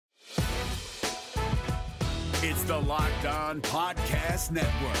It's the Locked On Podcast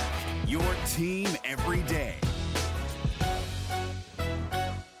Network, your team every day.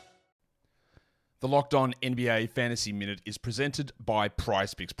 The Locked On NBA Fantasy Minute is presented by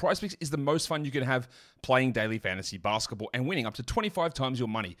PrizePicks. PrizePicks is the most fun you can have playing daily fantasy basketball and winning up to 25 times your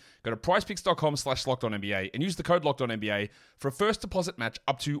money. Go to prizepicks.com/LockedOnNBA and use the code LockedOnNBA for a first deposit match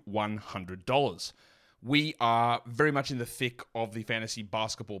up to $100. We are very much in the thick of the fantasy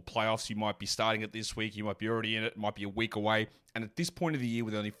basketball playoffs. You might be starting it this week. You might be already in it. It might be a week away. And at this point of the year,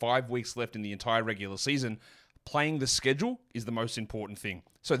 with only 5 weeks left in the entire regular season, playing the schedule is the most important thing.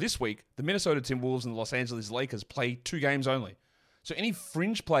 So this week, the Minnesota Timberwolves and the Los Angeles Lakers play 2 games only. So any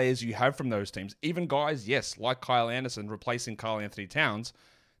fringe players you have from those teams, even guys, yes, like Kyle Anderson replacing Karl Anthony Towns,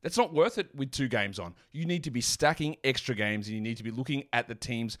 that's not worth it with 2 games on. You need to be stacking extra games, and you need to be looking at the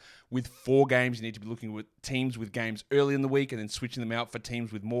teams with 4 games. You need to be looking at teams with games early in the week and then switching them out for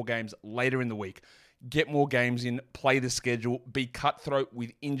teams with more games later in the week. Get more games in, play the schedule, be cutthroat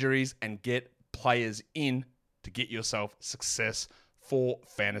with injuries, and get players in to get yourself success for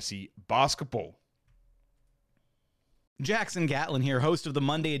fantasy basketball. Jackson Gatlin here, host of the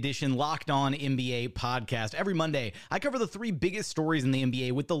Monday edition Locked On NBA podcast. Every Monday, I cover the 3 biggest stories in the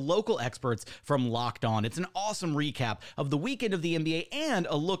NBA with the local experts from Locked On. It's an awesome recap of the weekend of the NBA and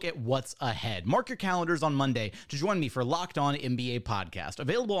a look at what's ahead. Mark your calendars on Monday to join me for Locked On NBA podcast,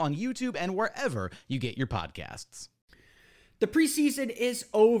 available on YouTube and wherever you get your podcasts. The preseason is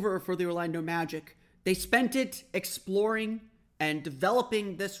over for the Orlando Magic. They spent it exploring and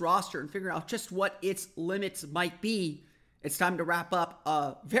developing this roster and figuring out just what its limits might be. It's time to wrap up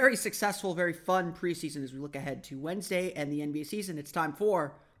a very successful, very fun preseason as we look ahead to Wednesday and the NBA season. It's time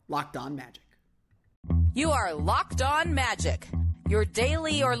for Locked On Magic. You are Locked On Magic, your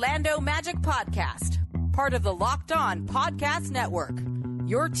daily Orlando Magic podcast, part of the Locked On Podcast Network,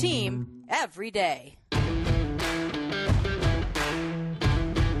 your team every day.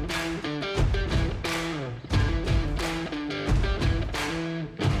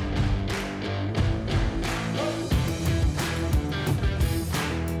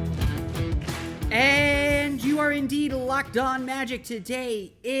 And you are indeed Locked On Magic.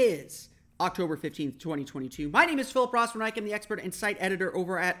 Today is October 15th, 2022. My name is Philip Rossman. I am the expert and site editor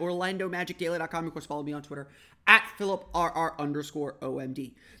over at OrlandoMagicDaily.com. Of course, follow me on Twitter at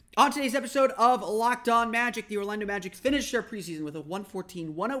PhilipRR_OMD. On today's episode of Locked On Magic, the Orlando Magic finished their preseason with a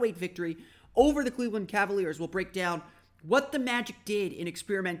 114-108 victory over the Cleveland Cavaliers. We'll break down what the Magic did in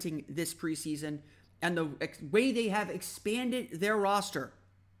experimenting this preseason and the way they have expanded their roster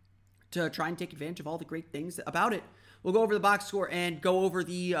to try and take advantage of all the great things about it. We'll go over the box score and go over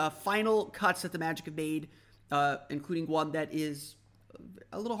the final cuts that the Magic have made, including one that is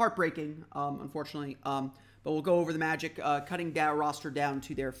a little heartbreaking, unfortunately. But we'll go over the Magic cutting their roster down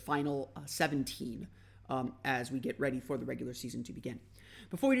to their final 17 as we get ready for the regular season to begin.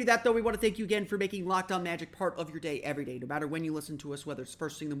 Before we do that, though, we want to thank you again for making Locked On Magic part of your day every day. No matter when you listen to us, whether it's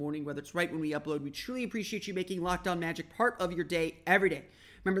first thing in the morning, whether it's right when we upload, we truly appreciate you making Locked On Magic part of your day every day.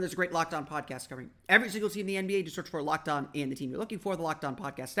 Remember, there's a great Locked On podcast covering every single team in the NBA. Just search for Locked On and the team you're looking for, the Locked On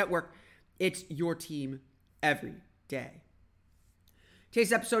Podcast Network. It's your team every day.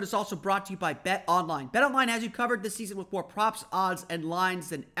 Today's episode is also brought to you by BetOnline. BetOnline has you covered this season with more props, odds, and lines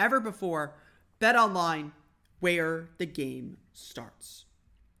than ever before. BetOnline, where the game starts.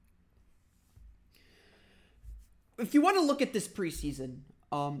 If you want to look at this preseason,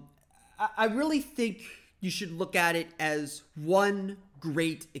 I really think you should look at it as one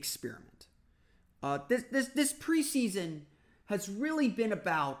great experiment. This preseason has really been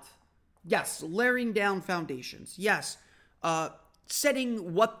about, yes, layering down foundations. Yes,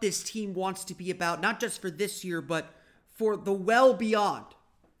 setting what this team wants to be about, not just for this year, but for the well beyond.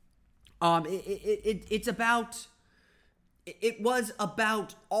 It was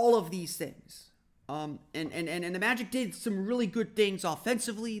about all of these things. And the Magic did some really good things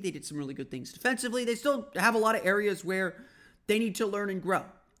offensively. They did some really good things defensively. They still have a lot of areas where they need to learn and grow.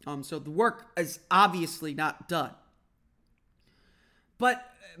 So the work is obviously not done. But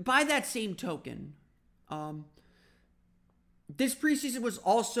by that same token, this preseason was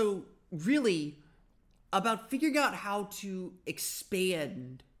also really about figuring out how to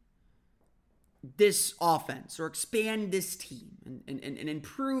expand this offense or expand this team and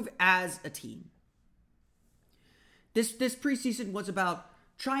improve as a team. This preseason was about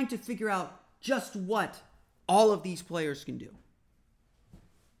trying to figure out just what all of these players can do.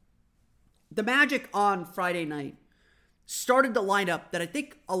 The Magic on Friday night started the lineup that I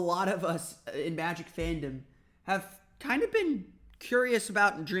think a lot of us in Magic fandom have kind of been curious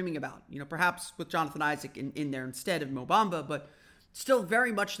about and dreaming about. You know, perhaps with Jonathan Isaac in there instead of Mo Bamba, but still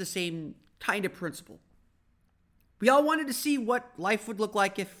very much the same kind of principle. We all wanted to see what life would look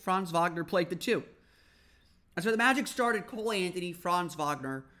like if Franz Wagner played the two. And so the Magic started Cole Anthony, Franz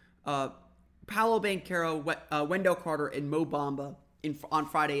Wagner, Paolo Banchero, Wendell Carter, and Mo Bamba on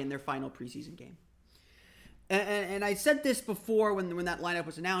Friday in their final preseason game. And I said this before when that lineup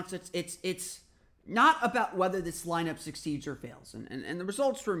was announced. It's not about whether this lineup succeeds or fails. And the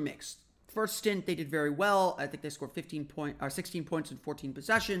results were mixed. First stint, they did very well. I think they scored 16 points in 14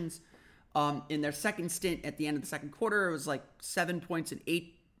 possessions. In their second stint at the end of the second quarter, it was like 7 points in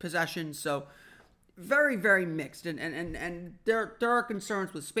 8 possessions. So very, very mixed. And there are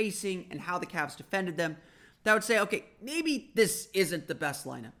concerns with spacing and how the Cavs defended them. That would say, okay, maybe this isn't the best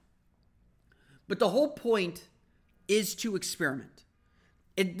lineup. But the whole point is to experiment.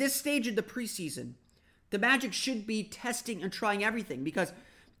 At this stage of the preseason, the Magic should be testing and trying everything, because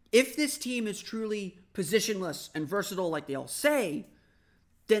if this team is truly positionless and versatile like they all say,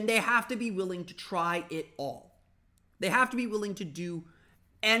 then they have to be willing to try it all. They have to be willing to do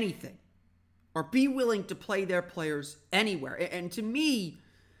anything or be willing to play their players anywhere. And to me,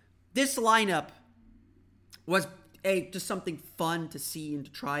 this lineup was just something fun to see and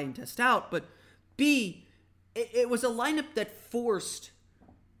to try and test out, but B, it was a lineup that forced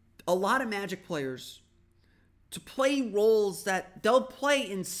a lot of Magic players to play roles that they'll play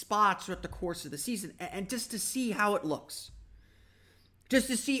in spots throughout the course of the season, and just to see how it looks. Just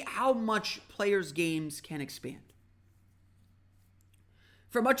to see how much players' games can expand.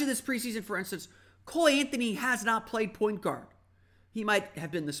 For much of this preseason, for instance, Cole Anthony has not played point guard. He might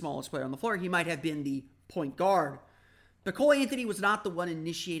have been the smallest player on the floor. He might have been the point guard. But Cole Anthony was not the one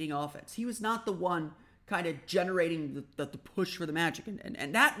initiating offense. He was not the one kind of generating the push for the Magic.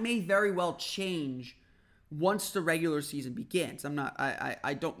 And that may very well change once the regular season begins.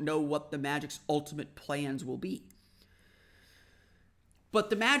 I don't know what the Magic's ultimate plans will be. But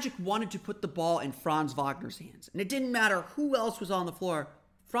the Magic wanted to put the ball in Franz Wagner's hands. And it didn't matter who else was on the floor.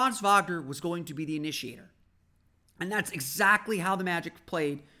 Franz Wagner was going to be the initiator. And that's exactly how the Magic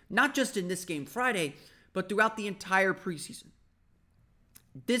played, not just in this game Friday, but throughout the entire preseason.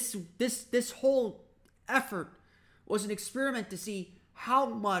 This whole effort was an experiment to see how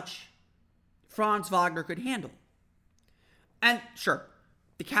much Franz Wagner could handle. And sure,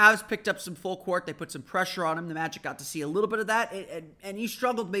 the Cavs picked up some full court. They put some pressure on him. The Magic got to see a little bit of that, and he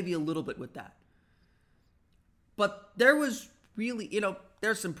struggled maybe a little bit with that. But there was really,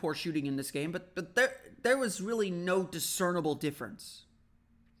 there's some poor shooting in this game, but there was really no discernible difference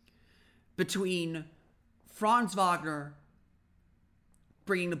between Franz Wagner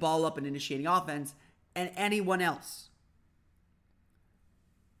bringing the ball up and initiating offense and anyone else.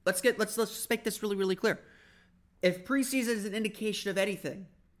 Let's just make this really, really clear. If preseason is an indication of anything,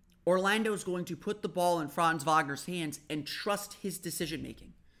 Orlando is going to put the ball in Franz Wagner's hands and trust his decision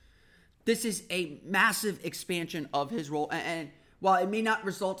making. This is a massive expansion of his role, and while it may not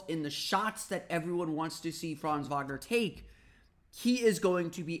result in the shots that everyone wants to see Franz Wagner take, he is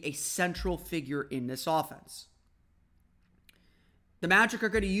going to be a central figure in this offense. The Magic are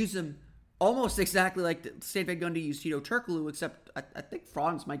going to use him almost exactly like the State Van Gundy used Tito Turkoglu, except I think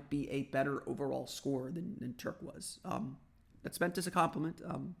Franz might be a better overall scorer than Turk was. That's meant as a compliment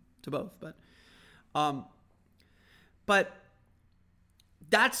to both, but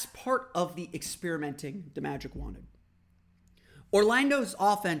that's part of the experimenting the Magic wanted. Orlando's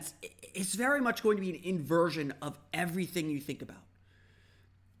offense is very much going to be an inversion of everything you think about.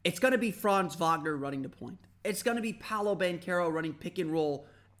 It's going to be Franz Wagner running the point. It's going to be Paolo Banchero running pick and roll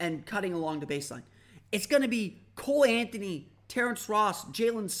and cutting along the baseline. It's going to be Cole Anthony, Terrence Ross,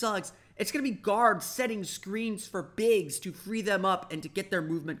 Jalen Suggs. It's going to be guards setting screens for bigs to free them up and to get their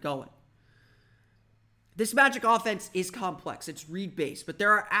movement going. This Magic offense is complex. It's read-based, but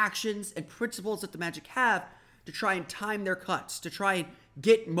there are actions and principles that the Magic have to try and time their cuts, to try and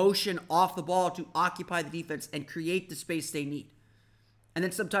get motion off the ball to occupy the defense and create the space they need. And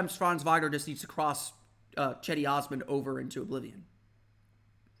then sometimes Franz Wagner just needs to cross Cedi Osman over into oblivion,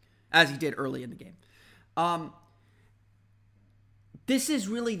 as he did early in the game. This is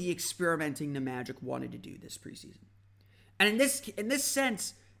really the experimenting the Magic wanted to do this preseason. And in this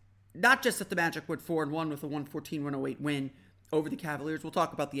sense, not just that the Magic went 4-1 with a 114-108 win over the Cavaliers. We'll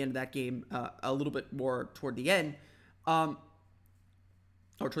talk about the end of that game a little bit more toward the end, or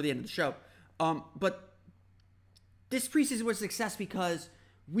toward the end of the show. But this preseason was a success because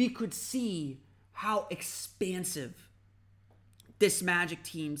we could see how expansive this Magic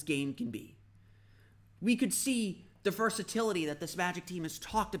team's game can be. We could see the versatility that this Magic team has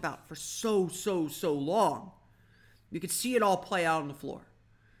talked about for so long. You could see it all play out on the floor.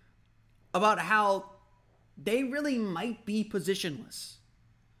 About how they really might be positionless.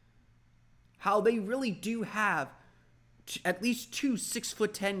 How they really do have at least 2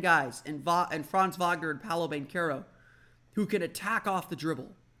 6'10" guys and Franz Wagner and Paolo Banchero who can attack off the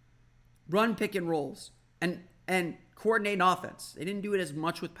dribble, run pick and rolls, and coordinate an offense. They didn't do it as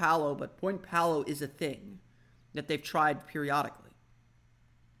much with Paolo, but point Paolo is a thing that they've tried periodically.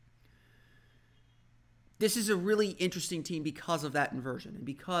 This is a really interesting team because of that inversion and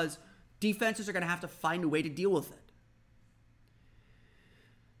because defenses are going to have to find a way to deal with it.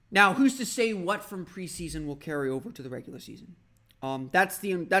 Now, who's to say what from preseason will carry over to the regular season? That's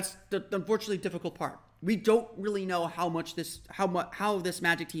the unfortunately difficult part. We don't really know how this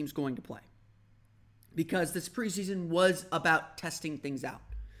Magic team's going to play, because this preseason was about testing things out.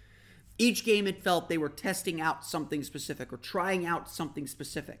 Each game it felt they were testing out something specific or trying out something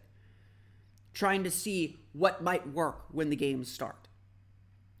specific, trying to see what might work when the games start.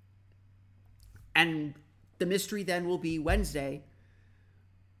 And the mystery then will be Wednesday,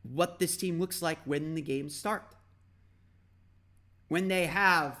 what this team looks like when the games start. When they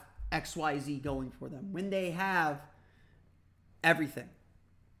have XYZ going for them. When they have everything.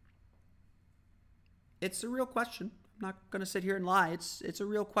 It's a real question. I'm not going to sit here and lie. It's a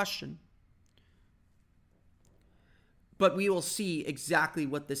real question. But we will see exactly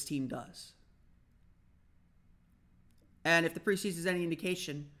what this team does. And if the preseason is any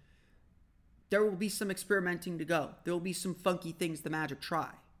indication, there will be some experimenting to go. There will be some funky things the Magic try.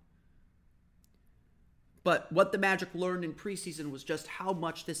 But what the Magic learned in preseason was just how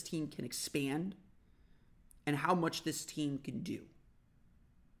much this team can expand and how much this team can do.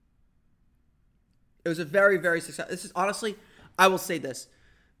 It was a very, very successful. This is honestly, I will say this.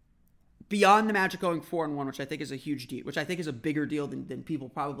 Beyond the Magic going 4-1, which I think is a huge deal, which I think is a bigger deal than people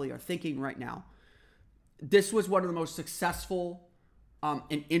probably are thinking right now. This was one of the most successful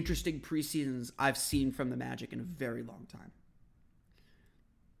and interesting preseasons I've seen from the Magic in a very long time.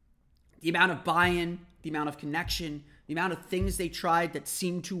 The amount of buy-in, the amount of connection, the amount of things they tried that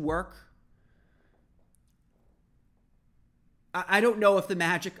seemed to work. I don't know if the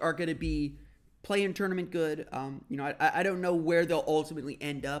Magic are going to be play-in tournament good. I don't know where they'll ultimately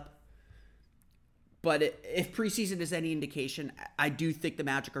end up. But if preseason is any indication, I do think the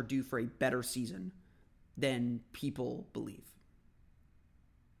Magic are due for a better season than people believe.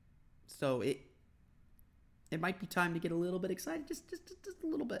 So it might be time to get a little bit excited, just a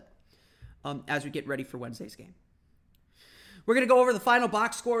little bit, as we get ready for Wednesday's game. We're going to go over the final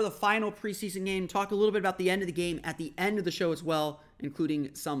box score of the final preseason game, talk a little bit about the end of the game at the end of the show as well,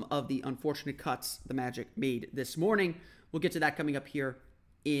 including some of the unfortunate cuts the Magic made this morning. We'll get to that coming up here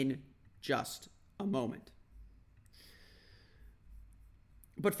in just a moment.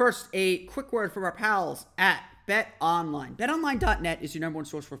 But first, a quick word from our pals at BetOnline. BetOnline.net is your number one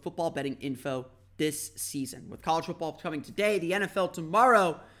source for football betting info this season. With college football coming today, the NFL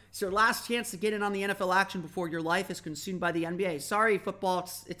tomorrow, it's your last chance to get in on the NFL action before your life is consumed by the NBA. Sorry, football,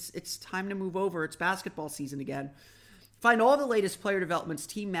 it's time to move over. It's basketball season again. Find all the latest player developments,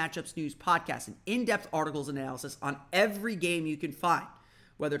 team matchups, news, podcasts, and in-depth articles and analysis on every game you can find.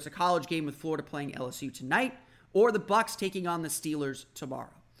 Whether it's a college game with Florida playing LSU tonight or the Bucs taking on the Steelers tomorrow.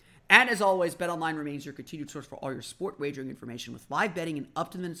 And as always, BetOnline remains your continued source for all your sport wagering information with live betting and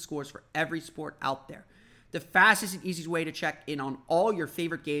up-to-the-minute scores for every sport out there. The fastest and easiest way to check in on all your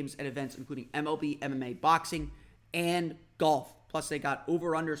favorite games and events, including MLB, MMA, boxing, and golf. Plus, they got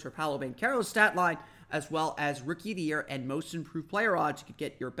over-unders for Paolo Banchero's stat line, as well as Rookie of the Year and Most Improved Player odds. You could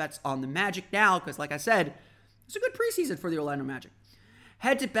get your bets on the Magic now, because like I said, it's a good preseason for the Orlando Magic.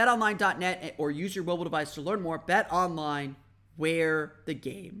 Head to betonline.net or use your mobile device to learn more. BetOnline, where the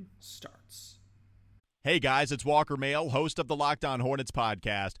game starts. Hey guys, it's Walker Mail, host of the Locked On Hornets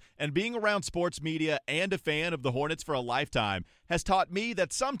podcast, and being around sports media and a fan of the Hornets for a lifetime has taught me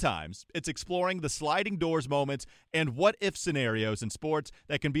that sometimes it's exploring the sliding doors moments and what-if scenarios in sports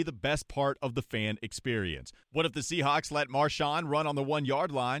that can be the best part of the fan experience. What if the Seahawks let Marshawn run on the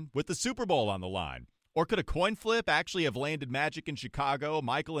 1-yard line with the Super Bowl on the line? Or could a coin flip actually have landed Magic in Chicago,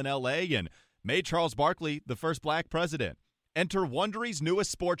 Michael in L.A., and made Charles Barkley the first black president? Enter Wondery's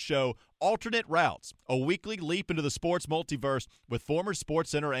newest sports show, Alternate Routes, a weekly leap into the sports multiverse with former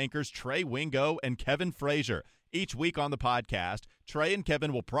SportsCenter anchors Trey Wingo and Kevin Frazier. Each week on the podcast, Trey and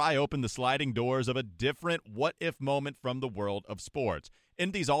Kevin will pry open the sliding doors of a different what-if moment from the world of sports.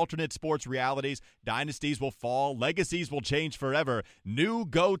 In these alternate sports realities, dynasties will fall, legacies will change forever, new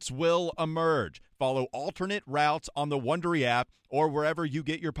GOATs will emerge. Follow Alternate Routes on the Wondery app or wherever you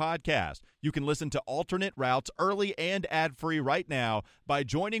get your podcast. You can listen to Alternate Routes early and ad-free right now by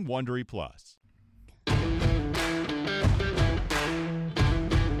joining Wondery Plus.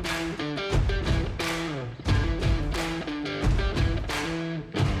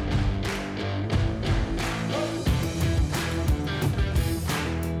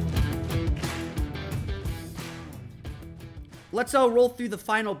 let's roll through the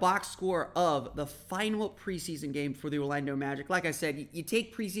final box score of the final preseason game for the Orlando Magic. Like I said, you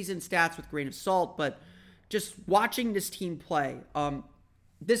take preseason stats with a grain of salt, but just watching this team play,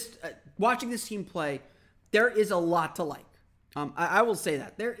 there is a lot to like. I will say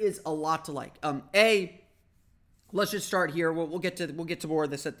that there is a lot to like. Let's just start here. We'll get to more of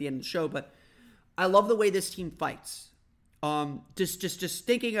this at the end of the show, but I love the way this team fights. Just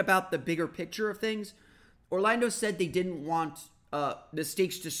thinking about the bigger picture of things, Orlando said they didn't want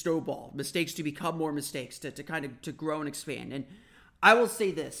mistakes to snowball, mistakes to become more mistakes, to kind of to grow and expand. And I will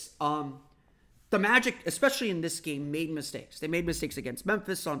say this, the Magic, especially in this game, made mistakes. They made mistakes against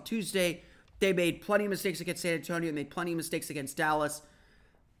Memphis on Tuesday. They made plenty of mistakes against San Antonio. They made plenty of mistakes against Dallas.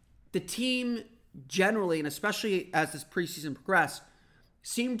 The team generally, and especially as this preseason progressed,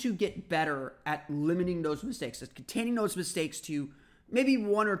 seemed to get better at limiting those mistakes, at containing those mistakes to maybe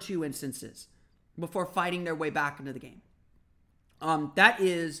one or two instances before fighting their way back into the game. That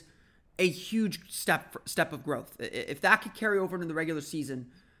is a huge step of growth. If that could carry over into the regular season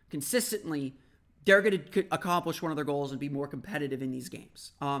consistently, they're going to accomplish one of their goals and be more competitive in these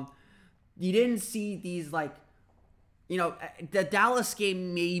games. You didn't see these, like, the Dallas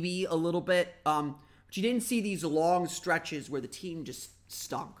game maybe a little bit, but you didn't see these long stretches where the team just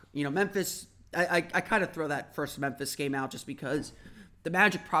stunk. Memphis, I kind of throw that first Memphis game out just because the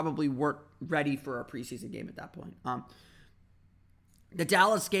Magic probably weren't ready for a preseason game at that point. The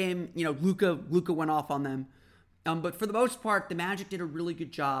Dallas game, Luka went off on them. But for the most part, the Magic did a really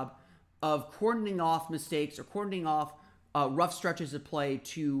good job of cordoning off mistakes or cordoning off rough stretches of play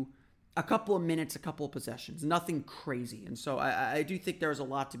to a couple of minutes, a couple of possessions, nothing crazy. And so I do think there's a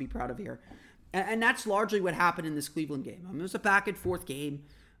lot to be proud of here. And that's largely what happened in this Cleveland game. It was a back and forth game.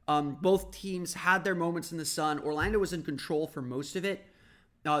 Both teams had their moments in the sun. Orlando was in control for most of it.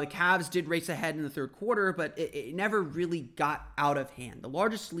 The Cavs did race ahead in the third quarter, but it never really got out of hand. The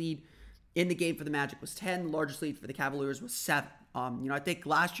largest lead in the game for the Magic was 10. The largest lead for the Cavaliers was 7. I think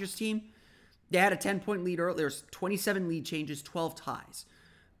last year's team, they had a 10-point lead earlier. There's 27 lead changes, 12 ties.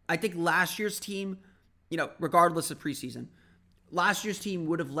 I think last year's team, regardless of preseason, last year's team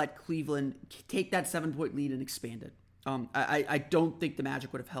would have let Cleveland take that 7-point lead and expand it. I don't think the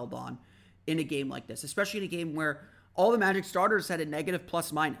Magic would have held on in a game like this, especially in a game where all the Magic starters had a negative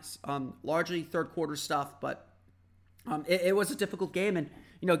plus-minus, largely third quarter stuff, but it was a difficult game. And,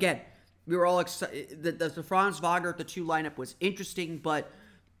 again, we were all excited. The Franz Wagner, the 2 lineup was interesting, but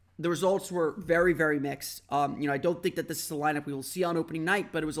the results were very, very mixed. I don't think that this is a lineup we will see on opening night,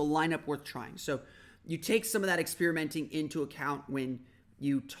 but it was a lineup worth trying. So you take some of that experimenting into account when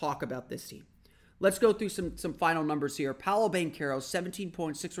you talk about this team. Let's go through some final numbers here. Paolo Banchero, 17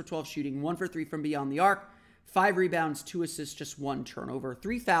 points, 6 for 12 shooting, 1 for 3 from beyond the arc, 5 rebounds, 2 assists, just 1 turnover,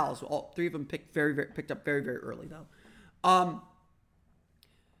 3 fouls. All 3 of them picked up very, very early, though.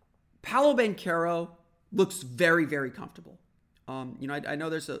 Paolo Banchero looks very, very comfortable. I know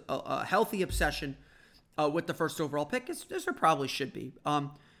there's a healthy obsession with the first overall pick, as there probably should be.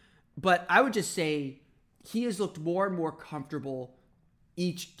 But I would just say he has looked more and more comfortable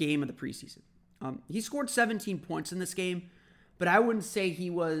each game of the preseason. He scored 17 points in this game, but I wouldn't say he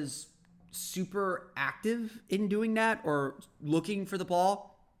was super active in doing that or looking for the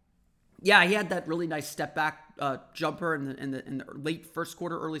ball. Yeah, he had that really nice step back jumper in the late first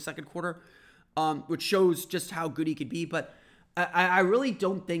quarter, early second quarter, which shows just how good he could be. But I really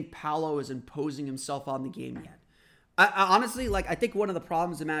don't think Paolo is imposing himself on the game yet. I honestly, I think one of the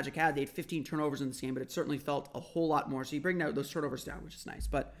problems the Magic had, they had 15 turnovers in this game, but it certainly felt a whole lot more. So you bring those turnovers down, which is nice.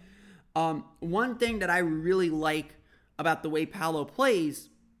 But one thing that I really like about the way Paolo plays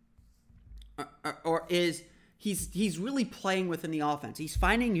is he's really playing within the offense. He's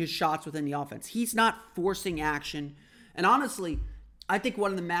finding his shots within the offense. He's not forcing action. And honestly, I think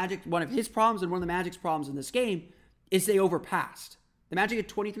one of his problems and one of the Magic's problems in this game is they overpassed. The Magic had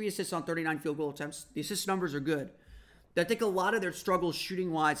 23 assists on 39 field goal attempts. The assist numbers are good. I think a lot of their struggles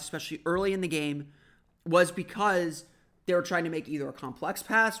shooting-wise, especially early in the game, was because they were trying to make either a complex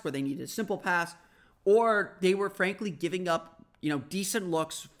pass where they needed a simple pass, or they were frankly giving up, decent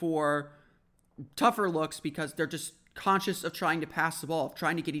looks for tougher looks because they're just conscious of trying to pass the ball, of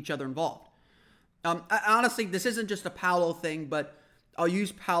trying to get each other involved. Honestly, this isn't just a Paolo thing, but I'll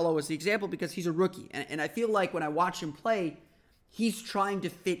use Paolo as the example because he's a rookie. And I feel like when I watch him play, he's trying to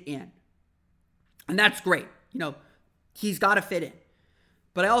fit in. And that's great. He's got to fit in.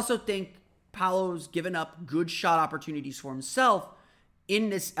 But I also think Paolo's given up good shot opportunities for himself in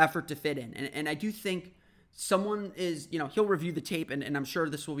this effort to fit in. And I do think someone is, he'll review the tape, and I'm sure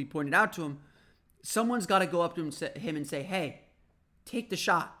this will be pointed out to him. Someone's got to go up to him and say, hey, take the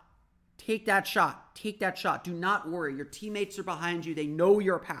shot. Take that shot. Take that shot. Do not worry. Your teammates are behind you. They know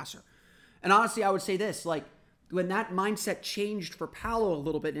you're a passer. And honestly, I would say this, like, when that mindset changed for Paolo a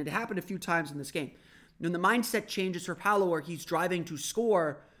little bit, and it happened a few times in this game, when the mindset changes for Paolo where he's driving to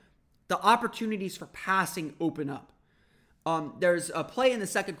score, the opportunities for passing open up. There's a play in the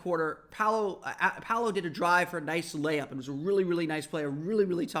second quarter. Paolo did a drive for a nice layup. It was a really, really nice play, a really,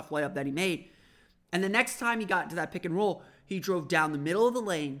 really tough layup that he made. And the next time he got into that pick and roll, he drove down the middle of the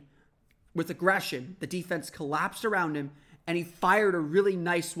lane with aggression. The defense collapsed around him, and he fired a really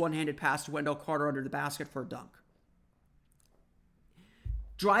nice one-handed pass to Wendell Carter under the basket for a dunk.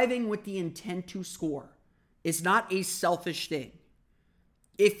 Driving with the intent to score is not a selfish thing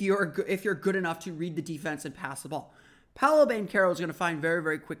if you're good enough to read the defense and pass the ball. Paolo Banchero is going to find very,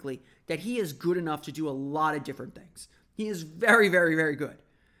 very quickly that he is good enough to do a lot of different things. He is very, very, very good.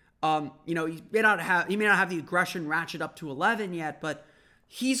 He may not have the aggression ratchet up to 11 yet, but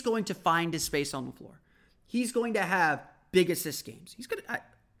he's going to find his space on the floor. He's going to have big assist games.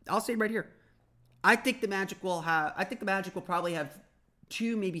 I'll say it right here. I think the Magic will probably have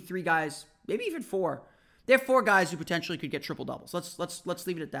 2, maybe 3 guys, maybe even 4. They have 4 guys who potentially could get triple doubles. Let's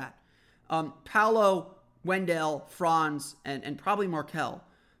leave it at that. Paolo, Wendell, Franz, and probably Markelle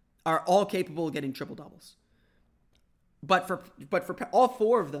are all capable of getting triple doubles. But for all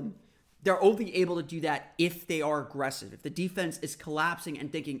 4 of them, they're only able to do that if they are aggressive. If the defense is collapsing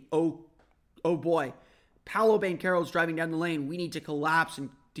and thinking, oh boy, Paolo Banchero is driving down the lane, we need to collapse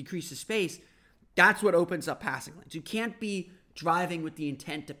and decrease the space. That's what opens up passing lanes. You can't be driving with the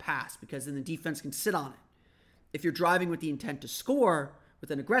intent to pass because then the defense can sit on it. If you're driving with the intent to score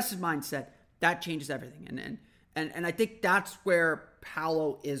with an aggressive mindset, that changes everything. And I think that's where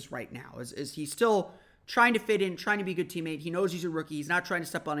Paolo is right now. Is he's still trying to fit in, trying to be a good teammate. He knows he's a rookie. He's not trying to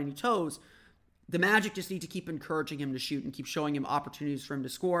step on any toes. The Magic just need to keep encouraging him to shoot and keep showing him opportunities for him to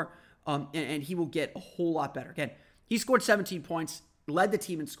score. And he will get a whole lot better. Again, he scored 17 points, led the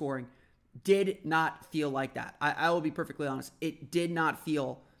team in scoring. Did not feel like that. I will be perfectly honest. It did not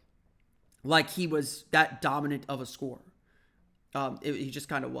feel like he was that dominant of a scorer. He just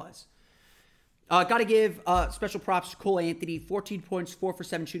kind of was. Got to give special props to Cole Anthony. 14 points, 4 for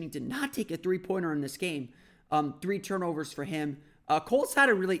 7 shooting. Did not take a three-pointer in this game. 3 turnovers for him. Cole's had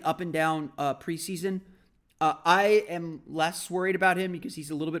a really up and down preseason. I am less worried about him because he's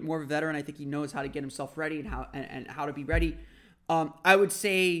a little bit more of a veteran. I think he knows how to get himself ready and how to be ready. I would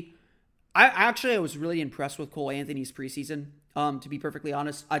say I was really impressed with Cole Anthony's preseason. To be perfectly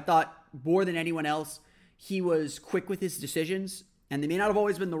honest, I thought more than anyone else, he was quick with his decisions. And they may not have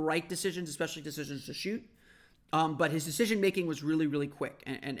always been the right decisions, especially decisions to shoot. But his decision-making was really, really quick.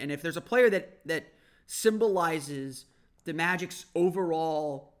 And if there's a player that symbolizes the Magic's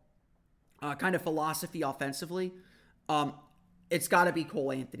overall kind of philosophy offensively, it's got to be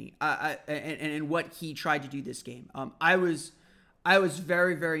Cole Anthony and what he tried to do this game. I was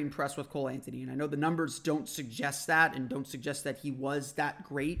very, very impressed with Cole Anthony. And I know the numbers don't suggest that and don't suggest that he was that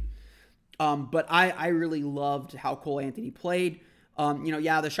great. But I really loved how Cole Anthony played.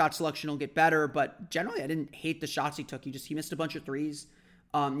 The shot selection will get better, but generally I didn't hate the shots he took. He missed a bunch of threes.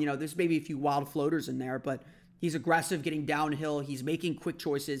 There's maybe a few wild floaters in there, but he's aggressive getting downhill. He's making quick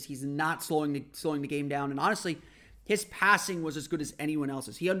choices. He's not slowing the game down. And honestly, his passing was as good as anyone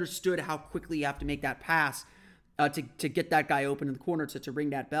else's. He understood how quickly you have to make that pass to get that guy open in the corner to ring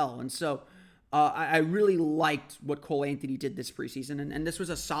that bell. And so I really liked what Cole Anthony did this preseason. And this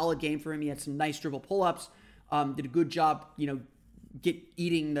was a solid game for him. He had some nice dribble pull-ups, did a good job,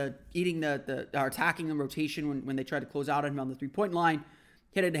 attacking the rotation when they tried to close out on him on the 3-point line.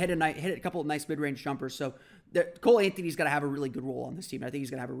 Hit a couple of nice mid-range jumpers. So Cole Anthony's got to have a really good role on this team. I think he's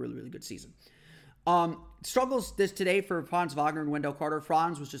going to have a really, really good season. Struggles today for Franz Wagner and Wendell Carter.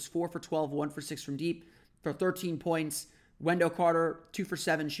 Franz was just 4 for 12, 1 for 6 from deep for 13 points. Wendell Carter, 2 for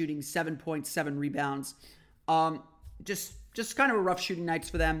 7 shooting, 7 points, 7 rebounds. Just kind of a rough shooting nights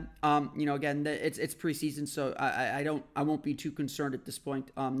for them. Again, it's preseason, so I won't be too concerned at this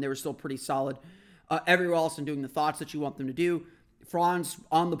point. They were still pretty solid everywhere else and doing the thoughts that you want them to do. Franz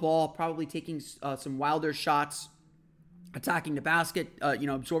on the ball, probably taking some wilder shots, attacking the basket,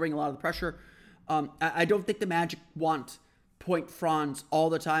 absorbing a lot of the pressure. I don't think the Magic want point Franz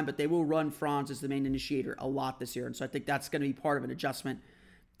all the time, but they will run Franz as the main initiator a lot this year. And so I think that's going to be part of an adjustment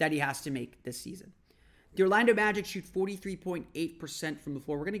that he has to make this season. The Orlando Magic shoot 43.8% from the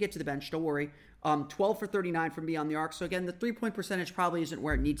floor. We're going to get to the bench, don't worry. 12 for 39 from beyond the arc. So again, the 3-point percentage probably isn't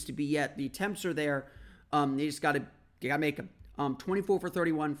where it needs to be yet. The attempts are there. They just got to make them. 24 for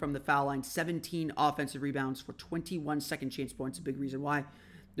 31 from the foul line, 17 offensive rebounds for 21 second chance points. A big reason why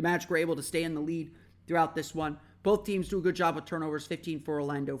the Magic were able to stay in the lead throughout this one. Both teams do a good job with turnovers, 15 for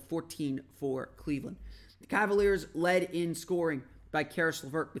Orlando, 14 for Cleveland. The Cavaliers led in scoring by Karis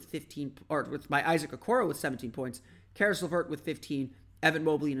LeVert by Isaac Okoro with 17 points. Karis LeVert with 15. Evan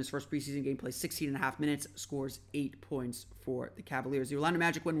Mobley in his first preseason game plays 16 and a half minutes, scores 8 points for the Cavaliers. The Orlando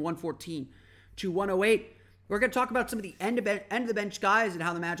Magic win 114 to 108. We're going to talk about some of the end of the bench guys and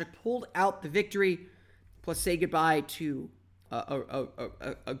how the Magic pulled out the victory, plus say goodbye to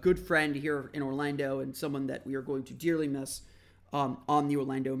a good friend here in Orlando and someone that we are going to dearly miss on the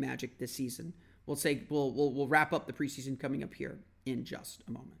Orlando Magic this season. We'll wrap up the preseason coming up here in just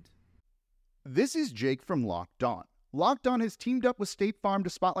a moment. This is Jake from Locked On. Locked On has teamed up with State Farm to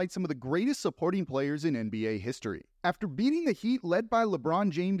spotlight some of the greatest supporting players in NBA history. After beating the Heat led by LeBron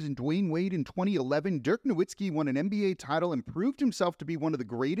James and Dwayne Wade in 2011, Dirk Nowitzki won an NBA title and proved himself to be one of the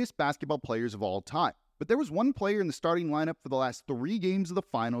greatest basketball players of all time. But there was one player in the starting lineup for the last 3 games of the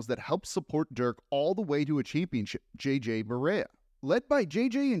finals that helped support Dirk all the way to a championship, JJ Barea. Led by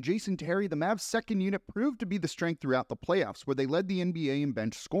JJ and Jason Terry, the Mavs' second unit proved to be the strength throughout the playoffs, where they led the NBA in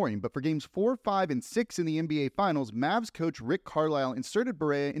bench scoring. But for games 4, 5, and 6 in the NBA Finals, Mavs coach Rick Carlisle inserted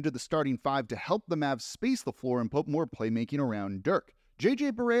Barea into the starting 5 to help the Mavs space the floor and put more playmaking around Dirk.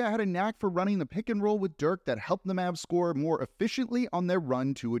 JJ Barea had a knack for running the pick and roll with Dirk that helped the Mavs score more efficiently on their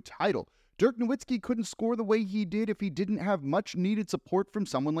run to a title. Dirk Nowitzki couldn't score the way he did if he didn't have much needed support from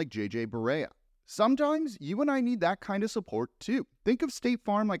someone like JJ Barea. Sometimes you and I need that kind of support too. Think of State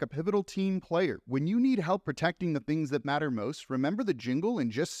Farm like a pivotal team player. When you need help protecting the things that matter most, remember the jingle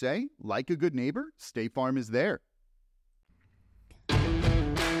and just say, like a good neighbor, State Farm is there.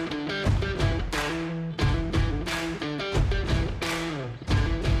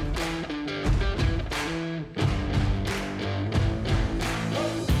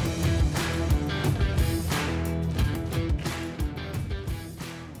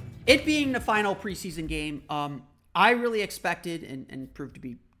 It being the final preseason game, I really expected and proved to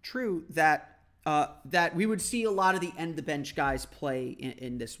be true that we would see a lot of the end of the bench guys play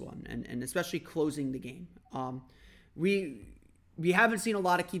in this one, and especially closing the game. We haven't seen a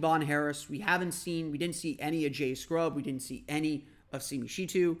lot of Kevon Harris. We didn't see any of Jay Scrubb. We didn't see any of Simi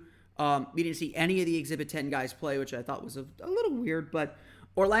Shitu. We didn't see any of the Exhibit 10 guys play, which I thought was a little weird, but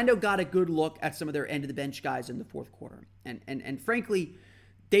Orlando got a good look at some of their end of the bench guys in the fourth quarter. And frankly,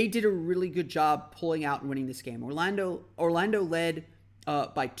 they did a really good job pulling out and winning this game. Orlando led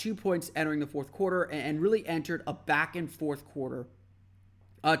by 2 points entering the fourth quarter and really entered a back and forth quarter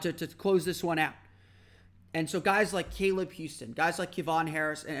to close this one out. And so guys like Caleb Houston, guys like Kevon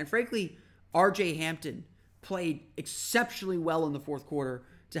Harris, and frankly, RJ Hampton played exceptionally well in the fourth quarter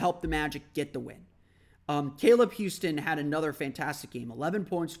to help the Magic get the win. Caleb Houston had another fantastic game. 11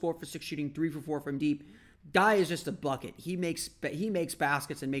 points, 4 for 6 shooting, 3 for 4 from deep. Guy is just a bucket. He makes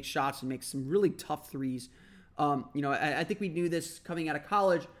baskets and makes shots and makes some really tough threes. I think we knew this coming out of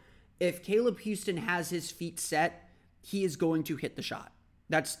college. If Caleb Houston has his feet set, he is going to hit the shot.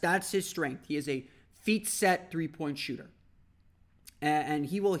 That's his strength. He is a feet set 3-point shooter, and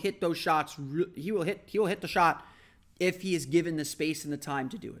he will hit those shots. He will hit the shot if he is given the space and the time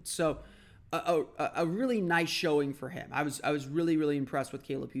to do it. So a really nice showing for him. I was really, really impressed with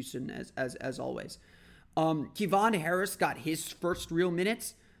Caleb Houston as always. Kevon Harris got his first real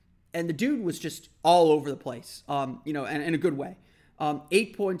minutes, and the dude was just all over the place, and in a good way.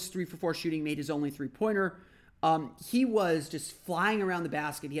 8 points, 3 for 4 shooting, made his only 3-pointer. He was just flying around the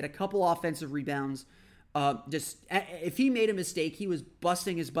basket. He had a couple offensive rebounds. If he made a mistake, he was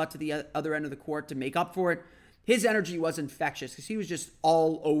busting his butt to the other end of the court to make up for it. His energy was infectious because he was just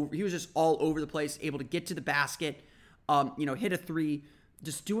all over. He was just all over the place, able to get to the basket, hit a three,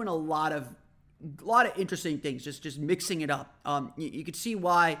 just doing a lot of interesting things, just mixing it up. You could see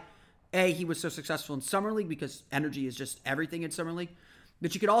why he was so successful in Summer League, because energy is just everything in Summer League.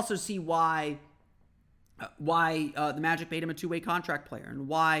 But you could also see why the Magic made him a two-way contract player, and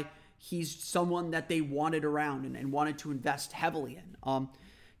why he's someone that they wanted around and wanted to invest heavily in.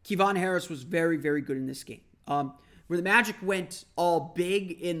 Kevon Harris was very, very good in this game. Where the Magic went all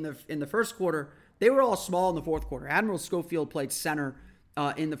big in the first quarter, they were all small in the fourth quarter. Admiral Schofield played center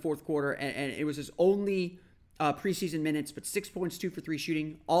in the fourth quarter, and it was his only preseason minutes, but 6 points, 2 for 3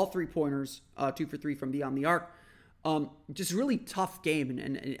 shooting, all 3-pointers, 2 for 3 from beyond the arc. Just really tough game,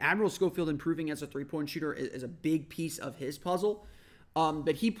 and Admiral Schofield improving as a 3-point shooter is a big piece of his puzzle.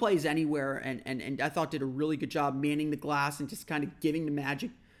 But he plays anywhere, and I thought did a really good job manning the glass and just kind of giving the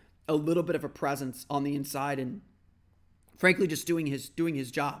Magic a little bit of a presence on the inside, and frankly just doing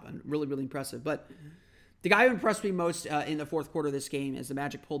his job, and really, really impressive. But the guy who impressed me most in the fourth quarter of this game, as the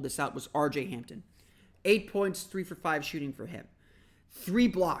Magic pulled this out, was RJ Hampton. 8 points, 3 for 5 shooting for him. 3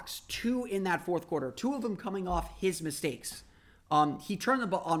 blocks, 2 in that fourth quarter, 2 of them coming off his mistakes. He turned the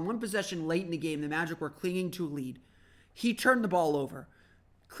ball on one possession late in the game. The Magic were clinging to a lead. He turned the ball over.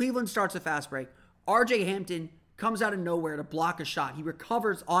 Cleveland starts a fast break. RJ Hampton comes out of nowhere to block a shot. He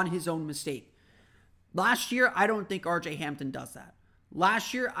recovers on his own mistake. Last year, I don't think RJ Hampton does that.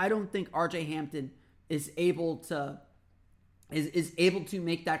 Last year, I don't think RJ Hampton is able to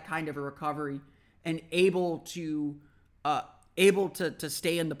make that kind of a recovery and able to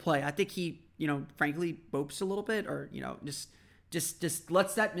stay in the play. I think he, frankly, mopes a little bit, or just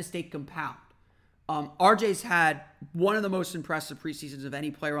lets that mistake compound. RJ's had one of the most impressive preseasons of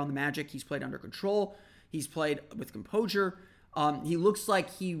any player on the Magic. He's played under control. He's played with composure. He looks like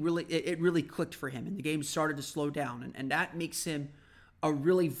it really clicked for him, and the game started to slow down, and that makes him a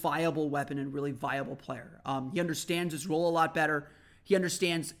really viable weapon and really viable player. He understands his role a lot better. He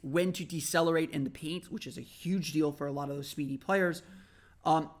understands when to decelerate in the paint, which is a huge deal for a lot of those speedy players.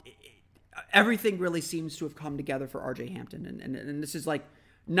 Everything really seems to have come together for RJ Hampton, and this is like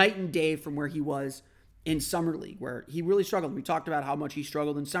night and day from where he was in Summer League, where he really struggled. We talked about how much he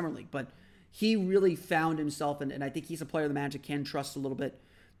struggled in Summer League, but he really found himself, and I think he's a player the Magic can trust a little bit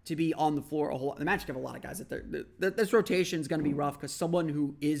to be on the floor a whole lot. The Magic have a lot of guys that this rotation is going to be rough because someone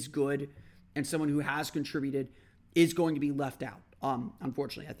who is good and someone who has contributed is going to be left out.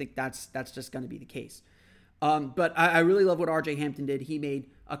 Unfortunately, I think that's just going to be the case. But I really love what RJ Hampton did. He made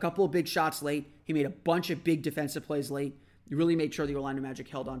a couple of big shots late. He made a bunch of big defensive plays late. He really made sure the Orlando Magic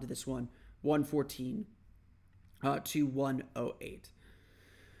held on to this one, 114 to 108.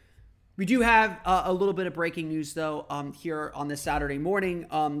 We do have a little bit of breaking news, though, here on this Saturday morning.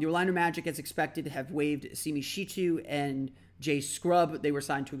 The Orlando Magic, as expected, have waived Simi Shitu and Jay Scrubb. They were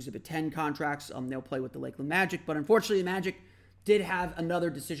signed to Exhibit 10 contracts. They'll play with the Lakeland Magic. But unfortunately, the Magic did have another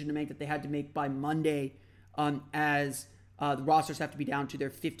decision to make that they had to make by Monday, as the rosters have to be down to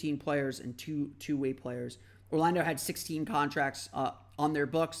their 15 players and two-way players. Orlando had 16 contracts on their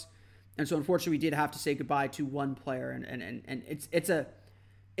books. And so, unfortunately, we did have to say goodbye to one player. And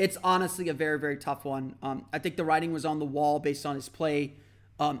it's honestly a very, very tough one. I think the writing was on the wall based on his play,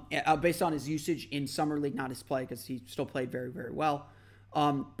 based on his usage in Summer League, not his play, because he still played very, very well.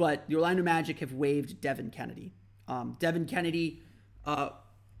 But the Orlando Magic have waived Devin Kennedy. Devin Kennedy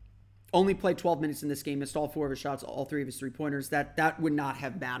only played 12 minutes in this game, missed all 4 of his shots, all 3 of his three-pointers. That would not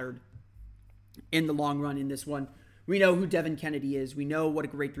have mattered in the long run in this one. We know who Devin Kennedy is. We know what a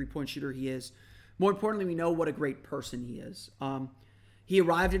great three-point shooter he is. More importantly, we know what a great person he is. He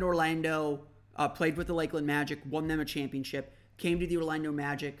arrived in Orlando, played with the Lakeland Magic, won them a championship, came to the Orlando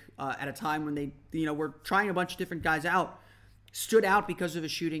Magic at a time when they were trying a bunch of different guys out, stood out because of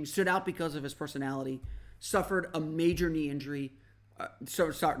his shooting, stood out because of his personality, suffered a major knee injury,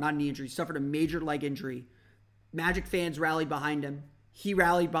 suffered a major leg injury. Magic fans rallied behind him. He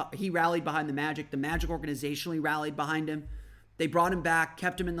rallied behind the Magic. The Magic organizationally rallied behind him. They brought him back,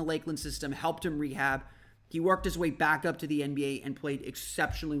 kept him in the Lakeland system, helped him rehab. He worked his way back up to the NBA and played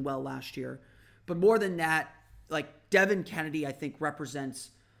exceptionally well last year. But more than that, like Devin Kennedy, I think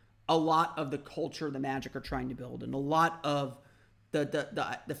represents a lot of the culture the Magic are trying to build, and a lot of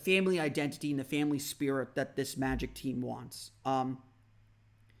the family identity and the family spirit that this Magic team wants.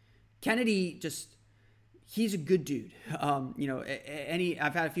 Kennedy he's a good dude.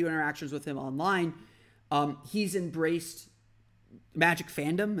 I've had a few interactions with him online. He's embraced Magic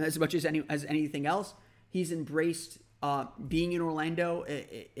fandom as much as anything else. He's embraced being in Orlando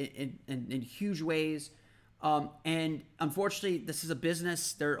in huge ways. And unfortunately, this is a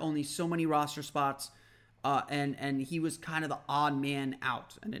business. There are only so many roster spots. And he was kind of the odd man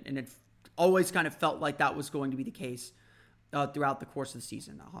out. And it always kind of felt like that was going to be the case throughout the course of the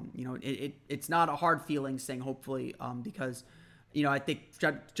season. It's not a hard feeling saying hopefully, because, I think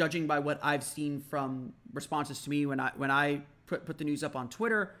judging by what I've seen from responses to me when I put the news up on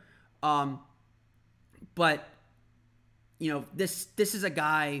Twitter, but this is a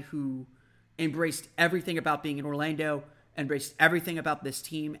guy who embraced everything about being in Orlando, embraced everything about this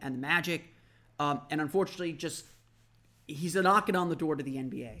team and the Magic, and unfortunately, he's a knocking on the door to the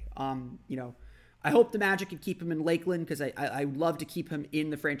NBA. I hope the Magic can keep him in Lakeland, because I love to keep him in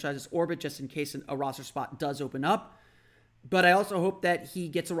the franchise's orbit just in case a roster spot does open up. But I also hope that he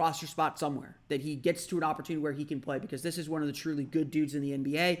gets a roster spot somewhere, that he gets to an opportunity where he can play, because this is one of the truly good dudes in the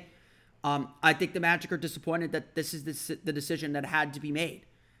NBA. I think the Magic are disappointed that this is the decision that had to be made.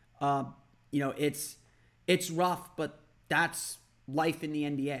 It's rough, but that's life in the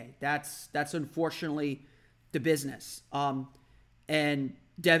NBA. That's unfortunately the business. And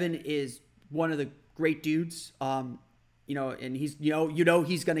Devin is one of the great dudes. And he's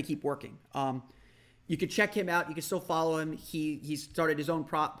he's going to keep working. You can check him out. You can still follow him. He started his own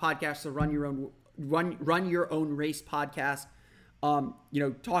podcast, the Run Your Own Race podcast.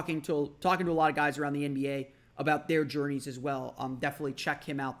 Talking to a lot of guys around the NBA about their journeys as well. Definitely check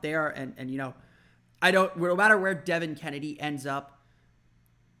him out there. And no matter where Devin Kennedy ends up,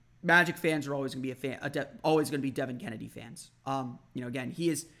 Magic fans are always going to be always going to be Devin Kennedy fans. Again,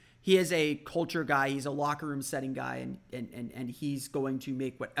 he is a culture guy. He's a locker room setting guy, and he's going to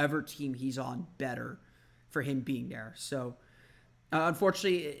make whatever team he's on better for him being there. So,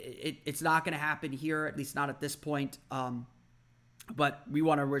 unfortunately, it's not going to happen here, at least not at this point. But we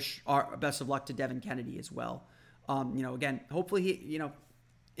want to wish our best of luck to Devin Kennedy as well. Again, hopefully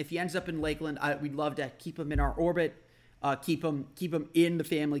if he ends up in Lakeland, we'd love to keep him in our orbit, keep him in the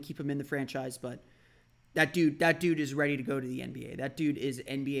family, keep him in the franchise. But that dude is ready to go to the NBA. That dude is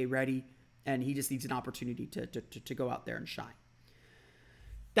NBA ready, and he just needs an opportunity to go out there and shine.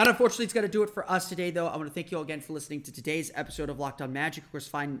 That, unfortunately, is going to do it for us today, though. I want to thank you all again for listening to today's episode of Locked On Magic. Of course,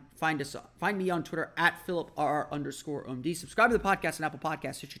 find me on Twitter at @PhilipRR_OMD. Subscribe to the podcast on Apple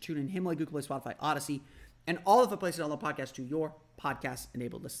Podcasts, Stitcher, TuneIn, Himalaya, Google Play, Spotify, Odyssey, and all of the places on the podcast to your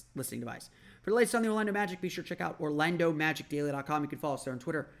podcast-enabled listening device. For the latest on the Orlando Magic, be sure to check out OrlandoMagicDaily.com. You can follow us there on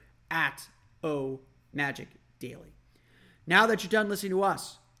Twitter at @OMagicDaily. Now that you're done listening to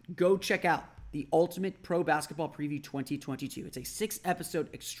us, go check out the Ultimate Pro Basketball Preview 2022. It's a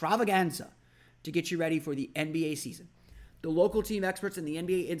 6-episode extravaganza to get you ready for the NBA season. The local team experts and the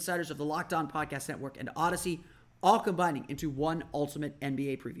NBA insiders of the Locked On Podcast Network and Odyssey all combining into one ultimate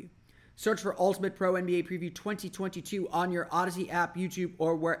NBA preview. Search for Ultimate Pro NBA Preview 2022 on your Odyssey app, YouTube,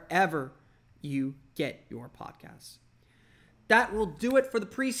 or wherever you get your podcasts. That will do it for the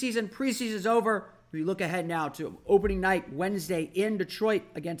preseason. Preseason's over. We look ahead now to opening night Wednesday in Detroit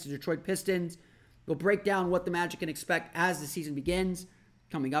against the Detroit Pistons. We'll break down what the Magic can expect as the season begins,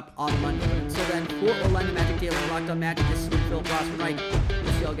 coming up on Monday. Until then, for Orlando Magic Daily, Locked On Magic, this is Phil Rossman-Wright.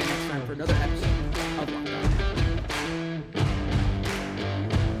 We'll see you all again next time for another episode of Locked On Magic.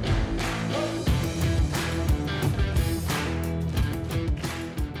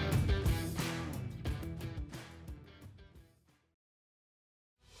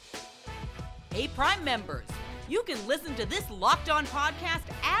 Hey, Prime members, you can listen to this Locked On podcast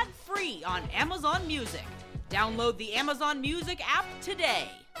ad-free on Amazon Music. Download the Amazon Music app today.